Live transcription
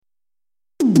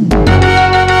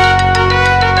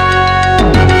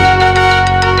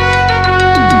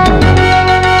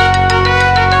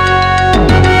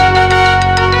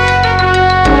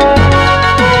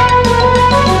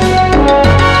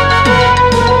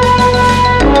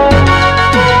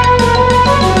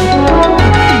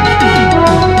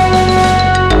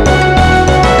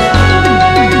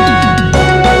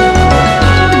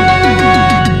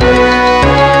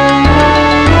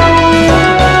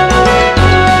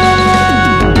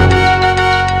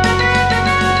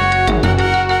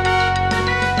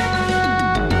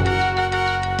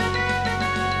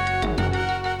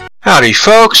Howdy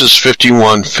folks, it's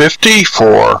 5150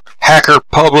 for Hacker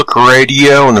Public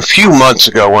Radio, and a few months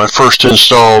ago when I first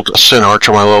installed CinArch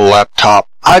on my little laptop,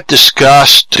 I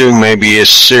discussed doing maybe a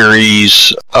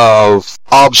series of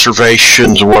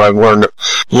observations of what I've learned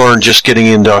just getting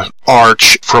into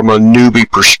Arch from a newbie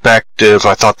perspective.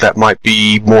 I thought that might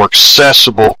be more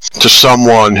accessible to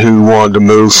someone who wanted to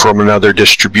move from another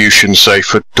distribution, say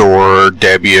Fedora or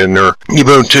Debian or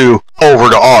Ubuntu, over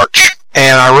to Arch.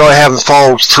 And I really haven't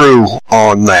followed through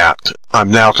on that.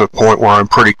 I'm now to the point where I'm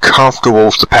pretty comfortable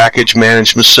with the package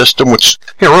management system, which,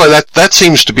 really that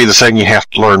seems to be the thing you have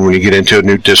to learn when you get into a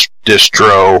new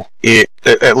distro.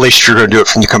 At least you're going to do it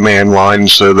from the command line,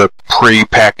 so the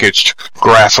pre-packaged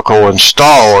graphical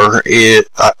installer. It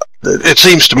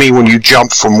seems to me when you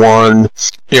jump from one,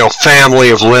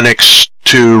 family of Linux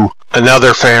to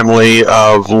another family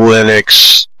of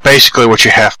Linux, basically what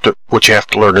you have to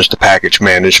learn is the package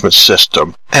management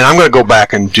system. And I'm going to go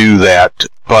back and do that,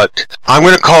 but I'm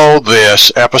going to call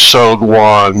this episode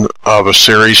 1 of a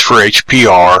series for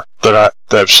HPR that I've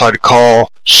decided to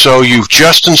call So You've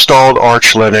Just Installed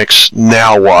Arch Linux,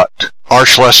 Now What?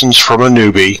 Arch Lessons from a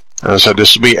Newbie. And I said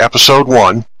this will be episode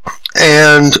 1.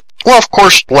 And, well, of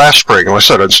course, last spring, like I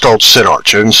said, I installed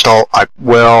CinArch.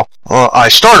 I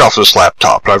started off this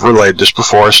laptop, but I've relayed this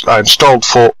before. I installed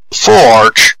full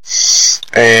Arch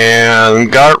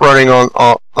and got it running on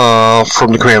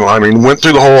from the command line. I mean, went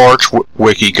through the whole Arch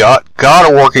wiki, got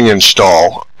a working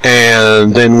install,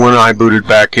 and then when I booted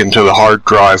back into the hard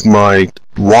drive, my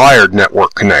wired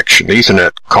network connection,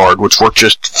 Ethernet card, which worked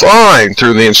just fine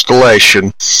through the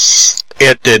installation,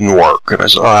 it didn't work. And I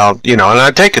said, and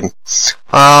I'd taken,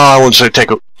 I wouldn't say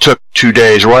took 2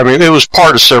 days. Well, I mean, it was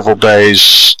part of several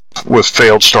days with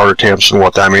failed start attempts and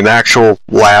whatnot. I mean, the actual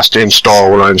last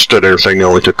install when I installed everything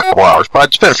only took a couple hours. But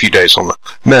I'd spent a few days on the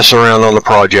messing around on the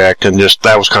project, and just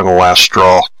that was kind of the last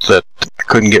straw that I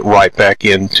couldn't get right back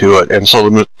into it. And so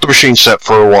the machine sat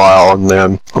for a while, and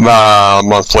then about a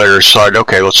month later, I decided,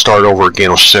 okay, let's start over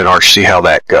again with CinArch, see how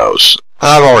that goes.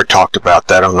 I've already talked about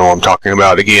that. I don't know what I'm talking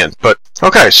about again. But,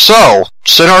 okay, so,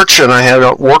 CinArch, and I had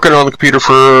it working on the computer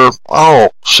for,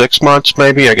 6 months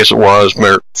maybe? I guess it was,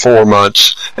 4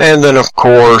 months. And then, of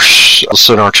course, the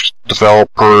CinArch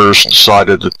developers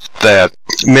decided that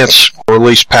Mint's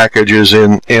release packages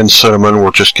in Cinnamon were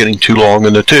just getting too long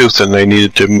in the tooth, and they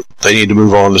need to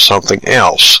move on to something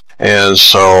else. And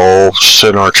so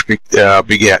CinArch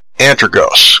began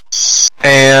Antergos.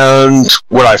 And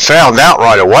what I found out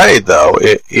right away, though,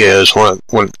 is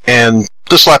and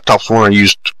this laptop's one I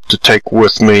used to take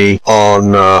with me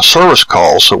on service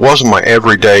calls. So it wasn't my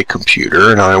everyday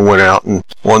computer, and I went out and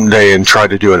one day and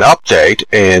tried to do an update,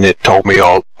 and it told me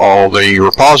all the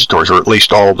repositories, or at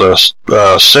least all the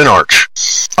CinArch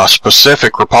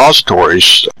specific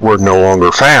repositories, were no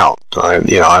longer found.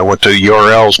 I went to the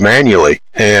URLs manually,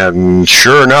 and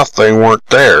sure enough, they weren't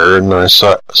there. And I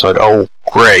said, "Oh,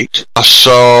 great!"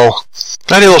 So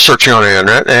I did a little searching on the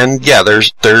internet, and yeah,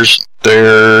 there's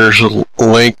a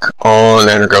link on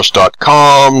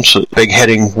Antergos.com. So big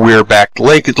heading, we're back. The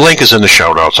link is in the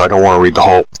show notes. I don't want to read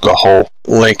the whole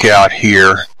link out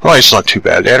here. Well, it's not too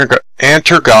bad.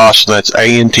 Antergos, and that's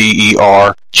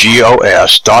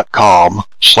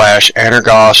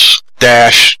ANTERGOS.com/Antergos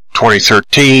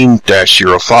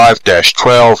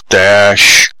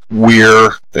 2013-05-12-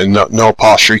 we're, and no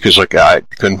apostrophe, because I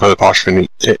couldn't put apostrophe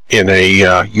in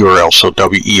a URL, so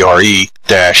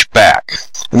WERE-back.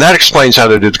 And that explains how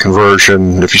to do the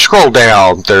conversion. If you scroll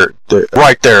down,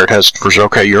 right there it has the conversion.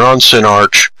 Okay, you're on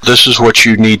CinArch. This is what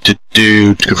you need to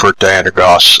do to convert to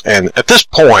Antergos. And at this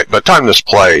point, by the time this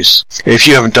plays, if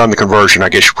you haven't done the conversion, I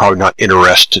guess you're probably not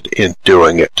interested in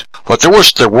doing it. But there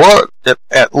was,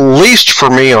 at least for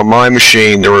me on my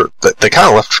machine, they kind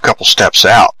of left a couple steps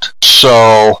out.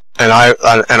 So, and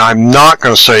I'm not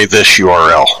going to say this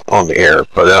URL on the air,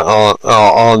 but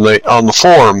on the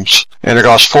forums,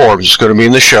 Antergos forums, it's going to be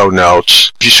in the show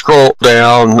notes. If you scroll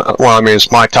down,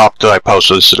 it's my top that I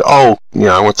posted. It said, I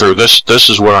went through this. This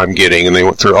is what I'm getting, and they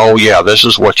went through. This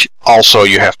is what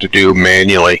you have to do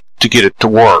manually to get it to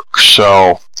work.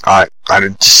 So I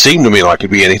didn't seem to me like it'd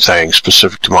be anything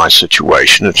specific to my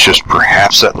situation. It's just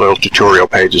perhaps that little tutorial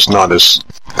page is not as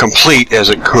complete as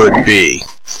it could be.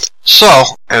 So,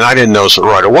 and I didn't notice it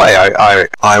right away.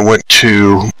 I went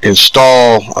to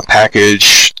install a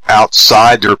package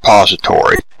outside the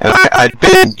repository, and I'd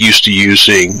been used to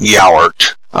using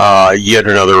Yowert, yet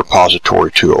another repository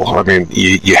tool. I mean,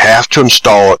 you have to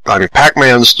install it. I mean,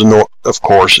 Pacman's, of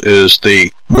course, is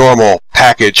the normal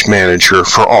package manager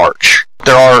for Arch.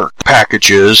 There are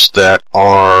packages that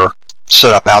are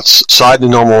set up outside the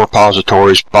normal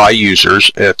repositories by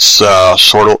users. It's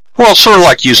sort of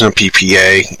like using a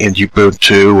PPA in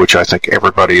Ubuntu, which I think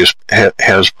everybody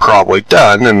has probably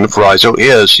done, and the proviso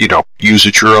is, use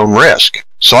at your own risk.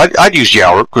 So I'd use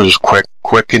Yowert because it's a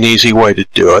quick and easy way to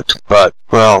do it. But,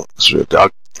 well,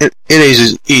 it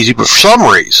is easy, but for some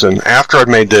reason, after I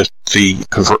made the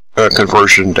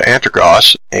conversion to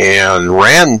Antergos and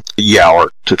ran Yowert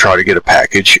to try to get a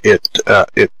package, it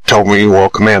told me, well,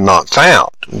 command not found.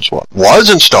 That's what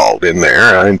was installed in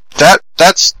there. I mean, that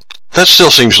still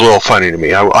seems a little funny to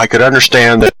me. I could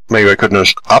understand that maybe I couldn't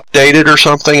have updated or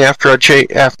something after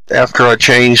I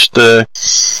changed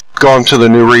gone to the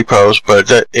new repos,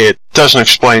 but it doesn't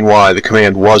explain why the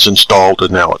command was installed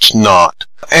and now it's not.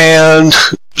 And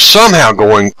somehow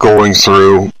going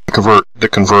through the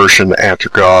conversion to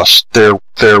Antergos,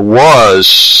 there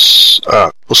was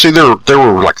there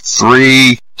were like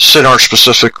 3 SynArch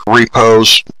specific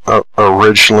repos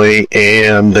originally,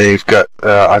 and they've got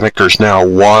I think there's now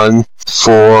 1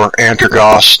 for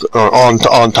Antergos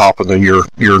on top of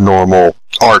your normal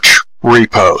Arch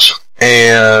repos.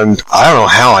 And I don't know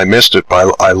how I missed it,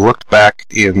 but I looked back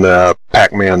in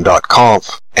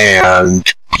pacman.conf,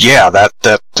 and yeah, that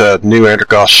new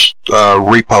Antergos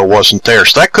repo wasn't there.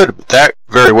 So that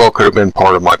very well could have been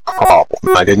part of my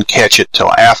problem. I didn't catch it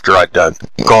till after I'd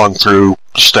gone through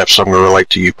the steps I'm going to relate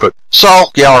to you. But so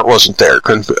Yowert wasn't there.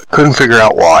 Couldn't figure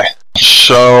out why.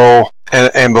 So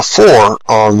and before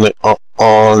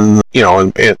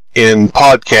in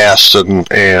podcasts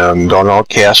and on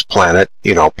Outcast Planet,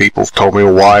 people have told me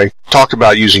why talked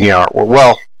about using Yowert.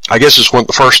 Well, I guess it's the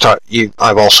first time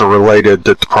I've also related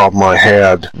that the problem I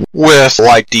had with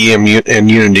LightDM and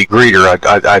Unity Greeter.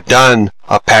 I'd done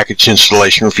a package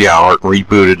installation of Yowert,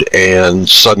 rebooted, and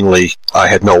suddenly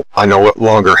I no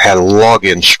longer had a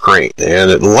login screen.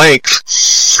 And at length,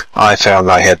 I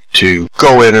found I had to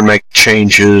go in and make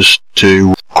changes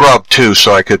to Grub 2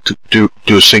 so I could do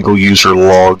a single user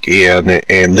login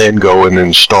and then go and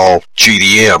install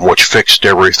GDM, which fixed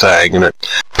everything. And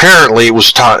apparently it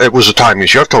was a timing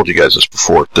issue. I've told you guys this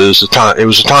before. It was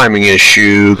a timing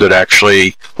issue that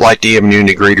actually LightDM and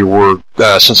Unity Greeter were,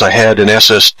 since I had an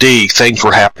SSD, things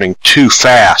were happening too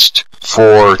fast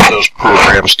for those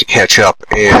programs to catch up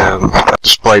and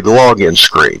display the login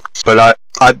screen. But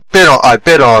I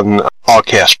bid on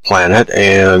Outcast Planet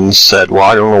and said, well,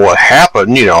 I don't know what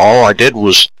happened. All I did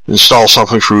was install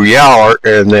something through Yowert,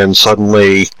 and then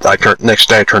suddenly next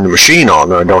day I turned the machine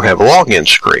on and I don't have a login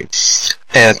screen.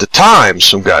 And at the time,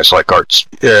 some guys like Art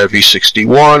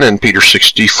V61 and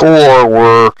Peter64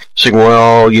 were saying,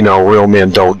 well, real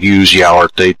men don't use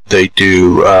Yowert. They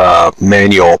do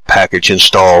manual package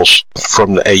installs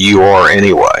from the AUR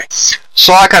anyway.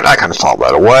 So I kind of thought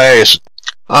that away.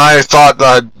 I thought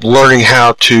that learning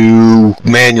how to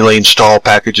manually install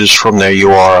packages from the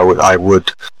AUR, I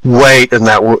would wait, and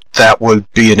that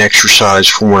would be an exercise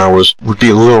from when I would be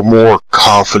a little more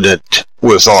confident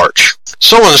with Arch.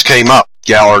 So when this came up,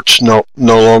 Yowert's no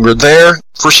longer there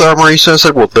for some reason. I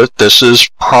said, well, this is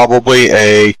probably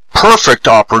a perfect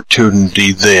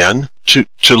opportunity then to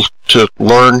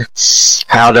learn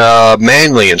how to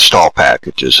manually install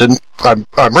packages. And I'm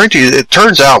bringing to you, it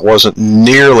turns out wasn't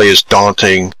nearly as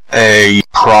daunting a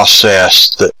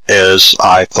process as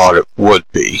I thought it would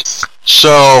be.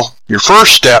 So your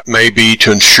first step may be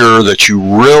to ensure that you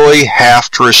really have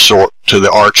to resort to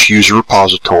the Arch user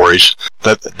repositories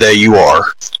that you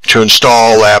are to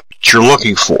install the app that you're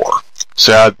looking for.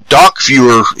 So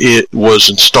DocViewer, it was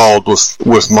installed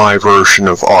with my version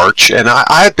of Arch, and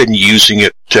I've been using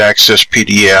it to access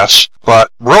PDFs, but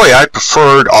really I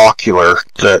preferred Ocular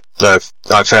that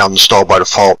I found installed by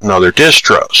default in other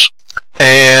distros.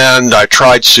 And I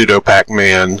tried sudo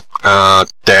pacman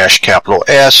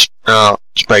 -S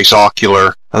space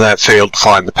Ocular, and that failed to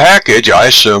find the package. I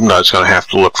assumed I was going to have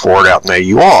to look for it out in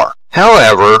AUR.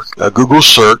 However, a Google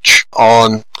search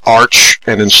on Arch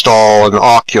and install an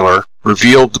Ocular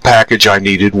revealed the package I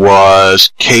needed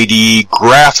was KDE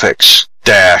Graphics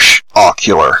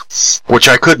 -Ocular, which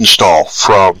I could install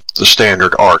from the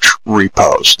standard Arch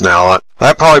repos. Now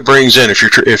that probably brings in,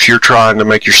 if you're trying to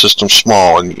make your system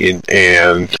small and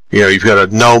you've got a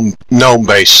GNOME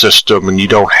based system and you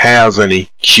don't have any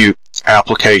cute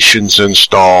applications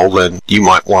installed, then you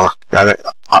might want to.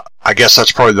 I guess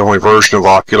that's probably the only version of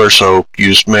Ocular, so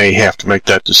you may have to make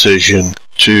that decision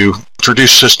to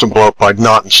reduce system bloat by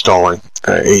not installing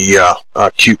a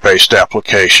Qt-based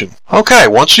application. Okay,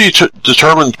 once you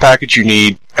determine the package you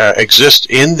need exists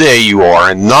in the AUR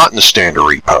and not in the standard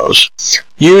repos,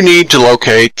 you need to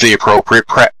locate the appropriate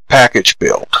package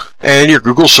build. And your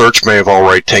Google search may have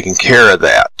already taken care of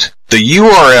that. The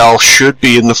URL should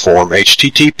be in the form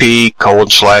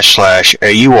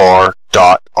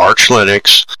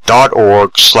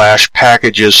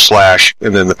http://aur.archlinux.org/packages/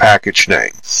 and then the package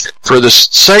name. For the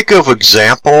sake of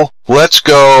example, let's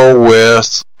go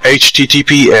with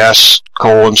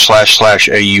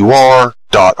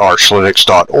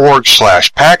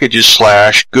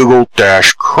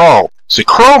https://aur.archlinux.org/packages/google-chrome. The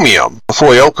Chromium, a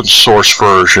fully open source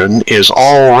version, is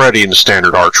already in the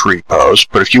standard Arch repos,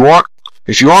 but if you want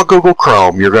Google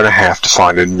Chrome, you're going to have to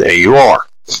find it in the AUR.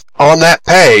 On that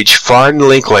page, find the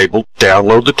link labeled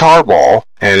Download the Tarball,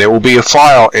 and it will be a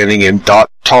file ending in .tar.gz.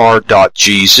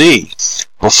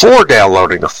 Before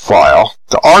downloading the file,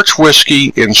 the Arch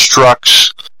Wiki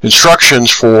instructions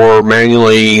for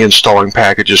manually installing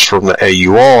packages from the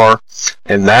AUR,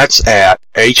 and that's at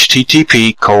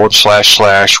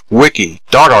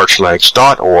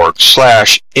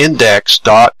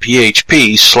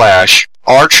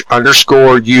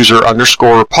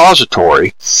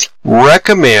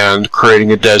Recommend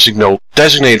creating a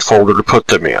designated folder to put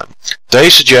them in. They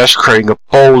suggest creating a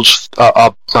builds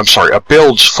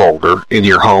folder in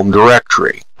your home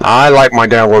directory. I like my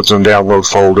downloads in the download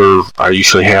folder. I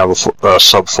usually have a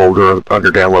subfolder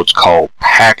under downloads called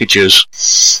packages,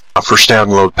 first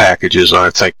download packages, I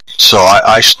think. So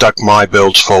I stuck my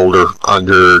builds folder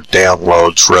under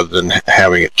downloads rather than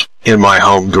having it in my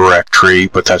home directory,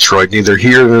 but that's really neither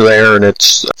here nor there, and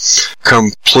it's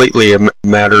completely a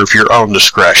matter of your own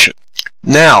discretion.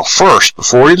 Now, first,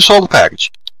 before you install the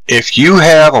package, if you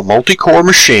have a multi-core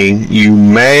machine, you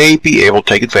may be able to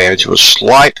take advantage of a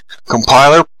slight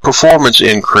compiler performance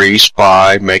increase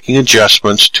by making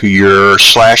adjustments to your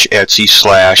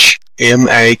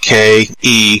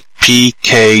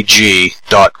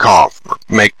 /etc/makepkg.conf,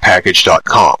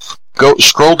 makepackage.conf.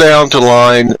 Scroll down to the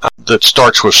line that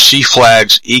starts with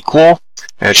cflags equal,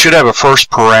 and it should have a first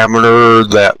parameter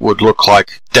that would look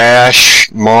like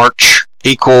 -march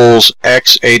equals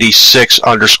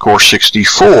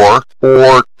x86_64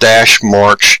 or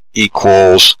 -march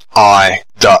equals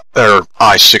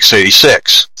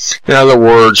i686. In other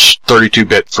words,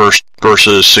 32-bit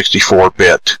versus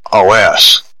 64-bit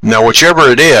OS. Now,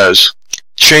 whichever it is,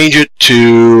 change it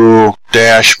to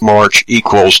 -march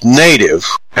equals native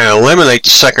and eliminate the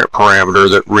second parameter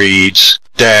that reads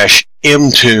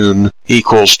 -mtune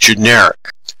equals generic.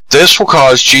 This will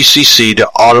cause GCC to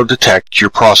auto-detect your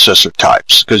processor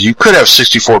types, because you could have a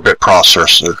 64-bit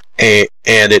processor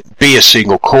and it be a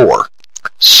single core.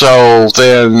 So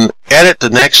then edit the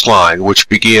next line, which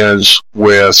begins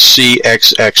with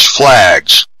CXX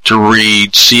flags, to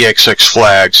read CXX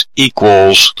flags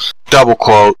equals $,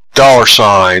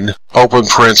 open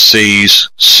parentheses,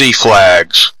 C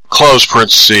flags, close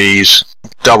parentheses,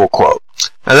 $.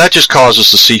 And that just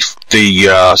causes the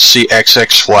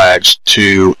CXX flags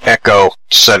to echo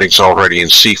settings already in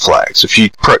C flags.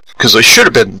 Because they should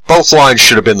have been, both lines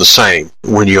should have been the same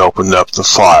when you opened up the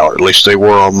file. Or at least they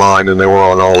were on mine, and they were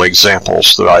on all the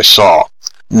examples that I saw.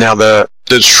 Now the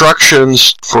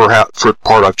instructions for the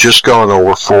part I've just gone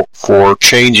over for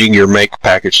changing your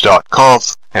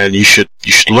makepackage.conf, and you should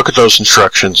look at those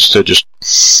instructions instead of just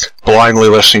blindly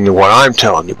listening to what I'm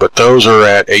telling you. But those are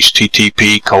at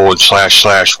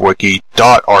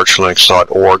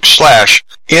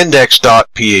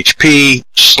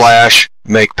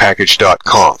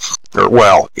http://wiki.archlinux.org/index.php/makepackage.conf, or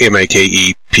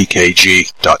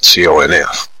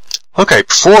makepkg.conf. Okay,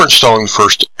 before installing the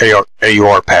first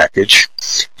AUR package,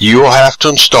 you will have to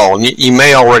install, and you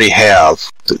may already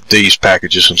have these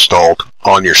packages installed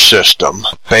on your system,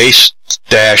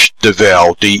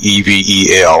 base-devel,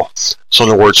 DEVEL. So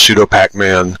in other words, sudo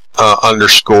pacman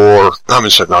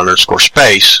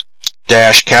space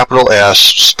 -S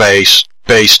space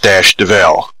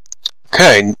base-devel.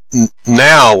 Okay,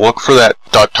 now look for that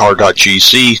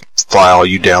 .tar.gz file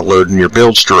you downloaded in your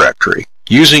builds directory.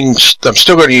 I'm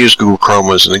still going to use Google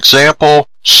Chrome as an example,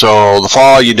 so the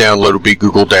file you download will be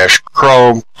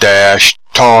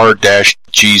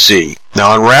google-chrome-tar-gz.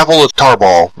 Now unravel the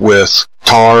tarball with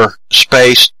tar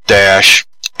space -xvzf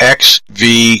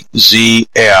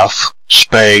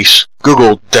space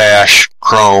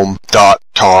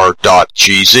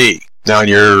google-chrome.tar.gz. Now in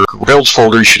your builds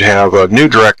folder, you should have a new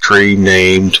directory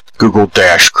named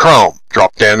google-chrome.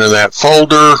 Drop down in that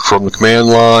folder from the command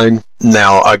line.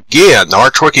 Now again, the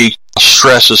Arch Wiki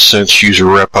stresses, since user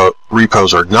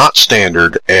repos are not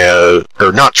standard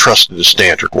or not trusted as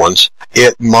standard ones,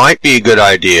 it might be a good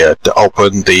idea to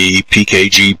open the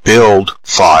pkg build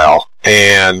file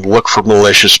and look for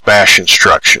malicious bash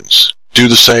instructions. Do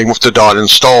the same with the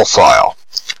 .install file.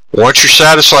 Once you're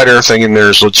satisfied everything in there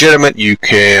is legitimate, you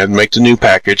can make the new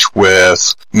package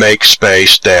with make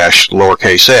space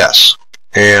 -s.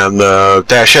 And the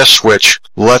 -S switch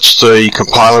lets the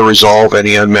compiler resolve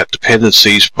any unmet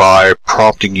dependencies by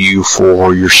prompting you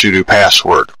for your sudo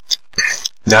password.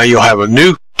 Now you'll have a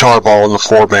new tarball in the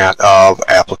format of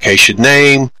application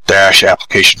name,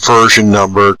 -application version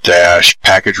number,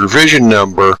 -package revision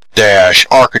number,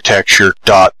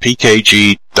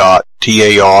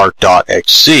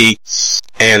 -architecture.pkg.tar.xz.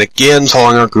 And again,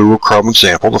 following our Google Chrome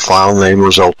example, the file name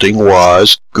resulting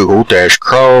was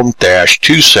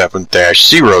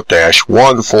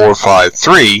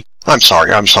Google-Chrome-2.0-0-1453. I'm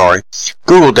sorry.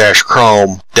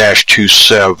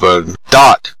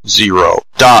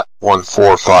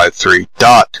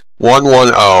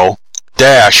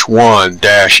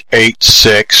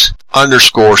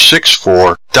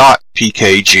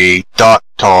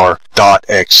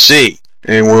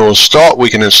 And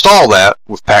we can install that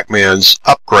with Pacman's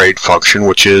upgrade function,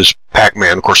 which is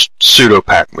Pacman, of course, sudo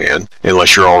Pacman,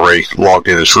 unless you're already logged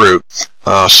in as root.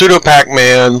 Sudo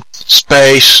Pacman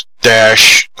space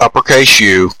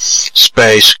 -U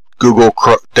space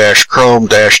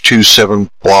Google-Chrome-27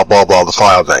 blah blah blah, the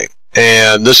file name.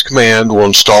 And this command will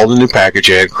install the new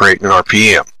package and create an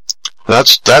RPM.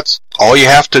 That's all you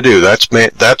have to do. That's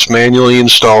manually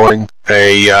installing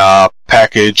a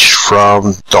package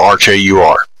from the Arch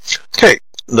AUR. Okay,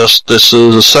 this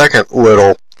is a second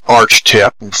little Arch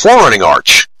tip. Before running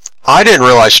Arch, I didn't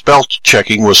realize spell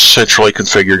checking was centrally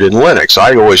configured in Linux.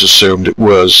 I always assumed it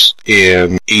was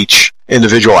in each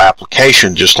individual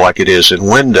application, just like it is in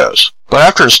Windows. But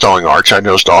after installing Arch, I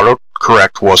noticed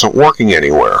autocorrect wasn't working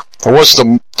anywhere. It was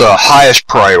the highest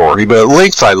priority, but at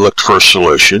length I looked for a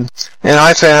solution, and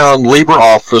I found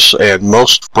LibreOffice and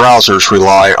most browsers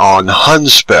rely on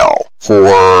Hunspell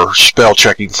for spell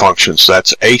checking functions.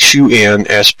 That's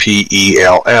Hunspell.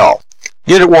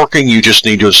 Get it working, you just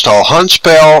need to install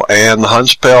Hunspell and the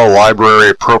Hunspell library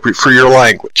appropriate for your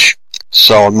language.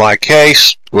 So in my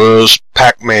case, was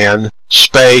Pacman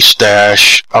space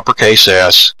 -S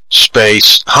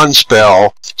space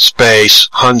Hunspell space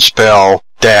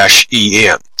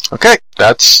Hunspell-en. Okay,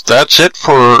 that's it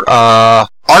for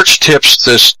Arch tips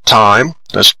this time.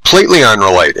 That's completely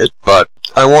unrelated, but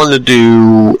I wanted to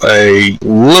do a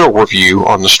little review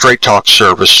on the Straight Talk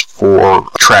service for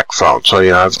track phone. So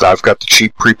yeah, I've got the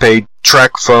cheap prepaid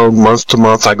track phone month to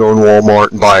month. I go in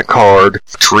Walmart and buy a card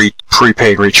to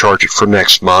prepaid recharge it for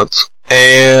next month.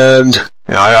 And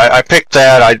you know, I picked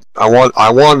that. I wanted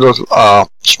a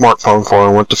smartphone phone.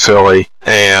 I went to Philly,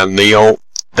 and they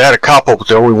had a couple, but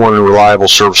the only one reliable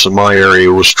service in my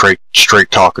area was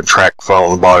Straight Talk and Track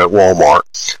Phone. Bought at Walmart,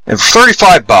 and for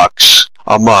 $35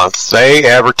 a month, they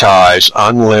advertise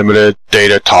unlimited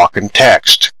data, talk, and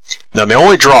text. Now, the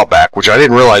only drawback, which I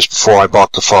didn't realize before I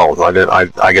bought the phone,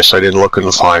 I guess I didn't look in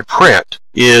the fine print,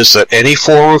 is that any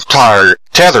form of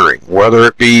tethering, whether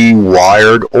it be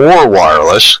wired or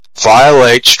wireless,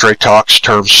 violates Straight Talk's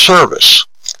terms of service.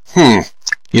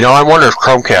 I wonder if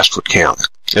Chromecast would count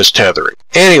as tethering.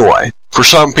 Anyway, for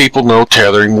some people, no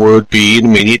tethering would be an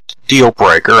immediate deal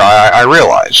breaker, I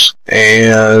realize.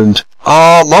 And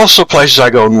most of the places I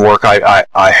go and work, I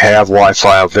have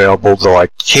Wi-Fi available, though I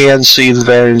can see the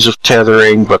advantage of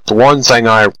tethering, but the one thing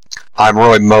I'm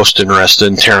really most interested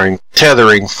in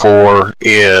tethering for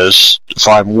is if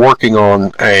I'm working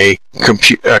on a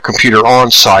computer on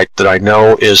site that I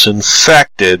know is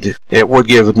infected, it would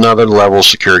give another level of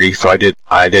security if I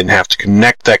didn't have to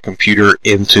connect that computer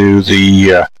into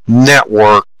the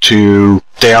network to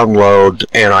download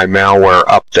anti-malware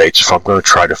updates if I'm going to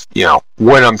try to,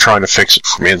 when I'm trying to fix it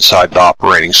from inside the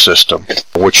operating system,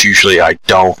 which usually I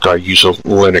don't. I use a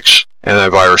Linux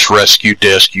antivirus rescue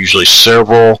disk, usually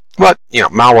several, but,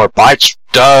 Malwarebytes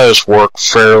does work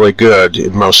fairly good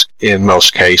in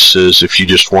most cases if you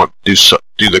just want to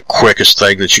do the quickest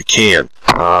thing that you can.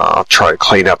 I'll try to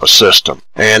clean up a system.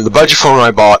 And the budget phone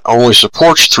I bought only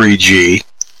supports 3G,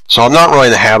 so I'm not really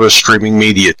in the habit of streaming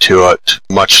media to it,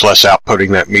 much less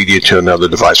outputting that media to another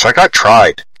device. In fact, I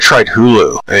tried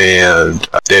Hulu, and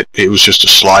it was just a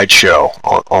slideshow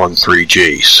on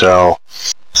 3G. So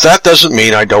that doesn't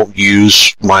mean I don't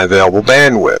use my available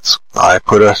bandwidth. I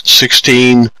put a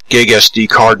 16 gig SD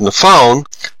card in the phone,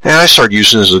 and I started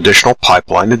using it as an additional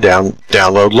pipeline to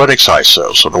download Linux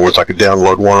ISOs. In other words, I could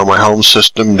download one on my home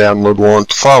system and download one on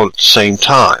the phone at the same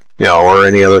time, or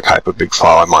any other type of big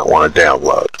file I might want to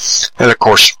download. And of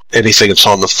course, anything that's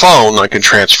on the phone, I can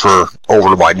transfer over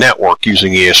to my network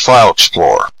using ES File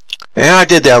Explorer. And I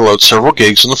did download several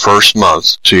gigs in the first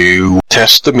month to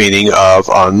test the meaning of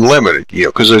unlimited,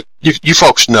 because you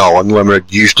folks know unlimited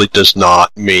usually does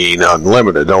not mean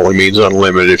unlimited. It only means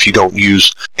unlimited if you don't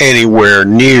use anywhere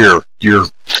near your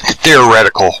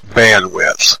theoretical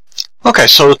bandwidth. Okay,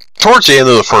 so towards the end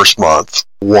of the first month,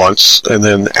 once, and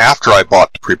then after I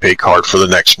bought the prepaid card for the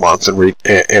next month and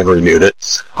renewed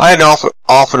it, I had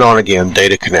off and on again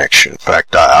data connection. In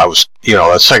fact, I was,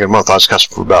 that second month I was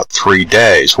customer for about 3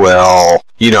 days. Well,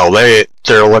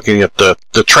 they're looking at the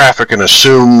traffic and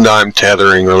assumed I'm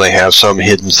tethering, or they have some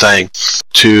hidden thing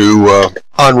to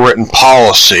unwritten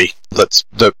policy that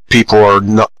people are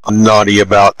naughty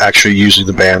about actually using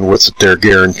the bandwidth that they're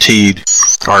guaranteed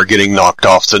are getting knocked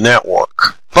off the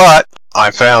network. But I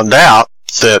found out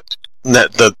that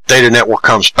the data network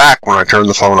comes back when I turn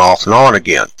the phone off and on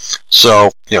again.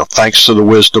 So, thanks to the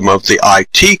wisdom of the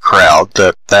IT crowd,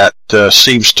 that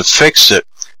seems to fix it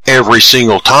every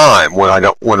single time when I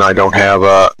don't have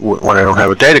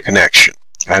a data connection.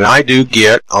 And I do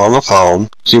get on the phone,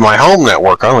 see my home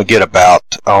network, I only get about,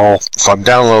 if I'm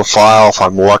downloading a file, if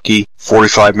I'm lucky,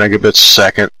 45 megabits a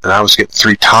second, and I was getting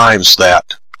 3 times that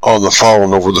on the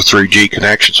phone over the 3G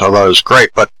connection, so I thought it was great.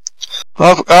 But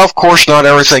of course, not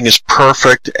everything is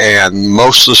perfect, and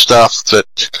most of the stuff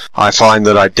that I find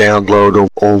that I download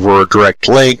over a direct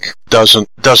link doesn't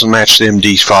match the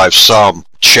MD5 sum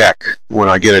check when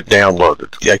I get it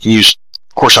downloaded. I can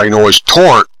always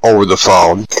torrent over the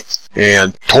phone,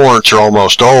 and torrents are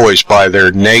almost always, by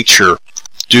their nature,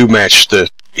 do match the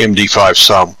MD5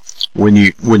 sum when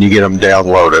you get them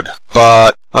downloaded.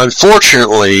 But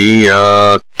unfortunately,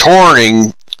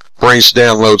 torrenting brings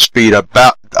download speed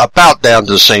about down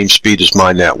to the same speed as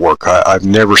my network. I've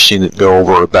never seen it go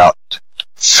over about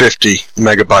 50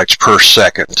 megabytes per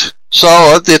second.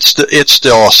 So it's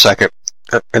still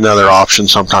another option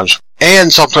sometimes.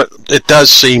 And sometimes it does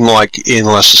seem like,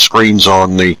 unless the screen's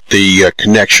on, the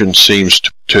connection seems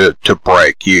to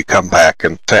break. You come back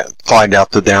and find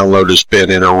out the download has been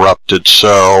interrupted.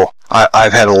 So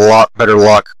I've had a lot better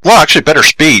luck. Well, actually better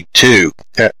speed too.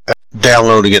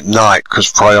 Downloading at night, because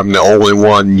probably I'm the only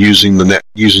one using the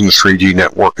 3G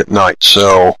network at night.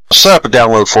 So set up a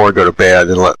download before I go to bed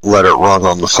and let it run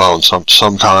on the phone.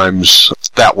 Sometimes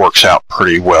that works out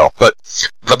pretty well. But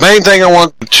the main thing I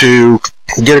want to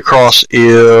get across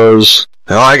is,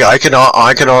 I can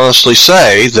honestly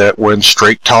say that when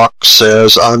Straight Talk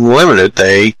says unlimited,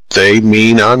 they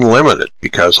mean unlimited,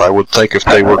 because I would think if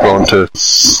they were going to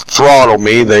throttle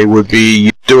me, they would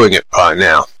be doing it by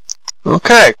now.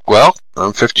 Okay, well,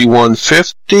 I'm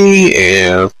 5150,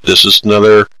 and this is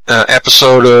another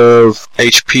episode of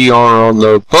HPR on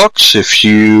the books. If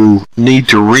you need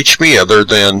to reach me other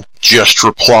than just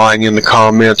replying in the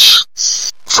comments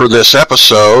for this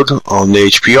episode on the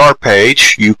HPR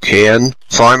page, you can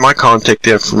find my contact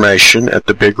information at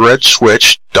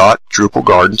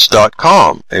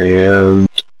thebigredswitch.drupalgardens.com. And,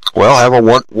 well, have a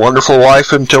wonderful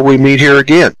life until we meet here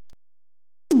again.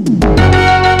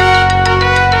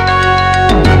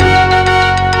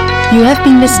 You have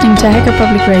been listening to Hacker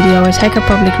Public Radio at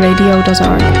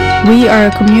hackerpublicradio.org. We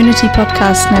are a community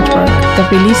podcast network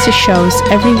that releases shows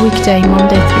every weekday,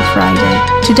 Monday through Friday.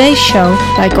 Today's show,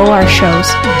 like all our shows,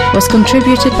 was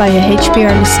contributed by a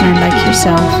HPR listener like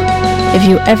yourself. If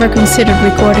you ever considered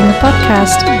recording a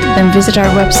podcast, then visit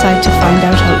our website to find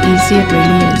out how easy it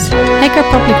really is. Hacker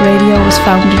Public Radio was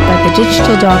founded by the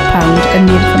Digital Dog Pound and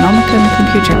the Infonomicon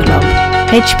Computer Club.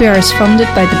 HPR is funded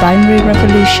by the Binary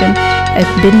Revolution at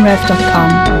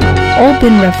binrev.com. All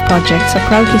BinRev projects are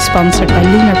proudly sponsored by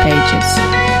Lunar Pages.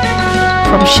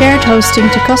 From shared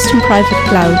hosting to custom private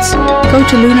clouds, go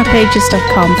to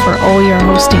lunarpages.com for all your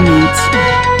hosting needs.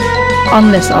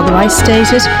 Unless otherwise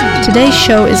stated, today's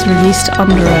show is released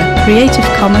under a Creative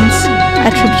Commons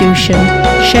Attribution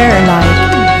Share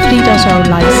Alike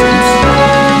 3.0 license.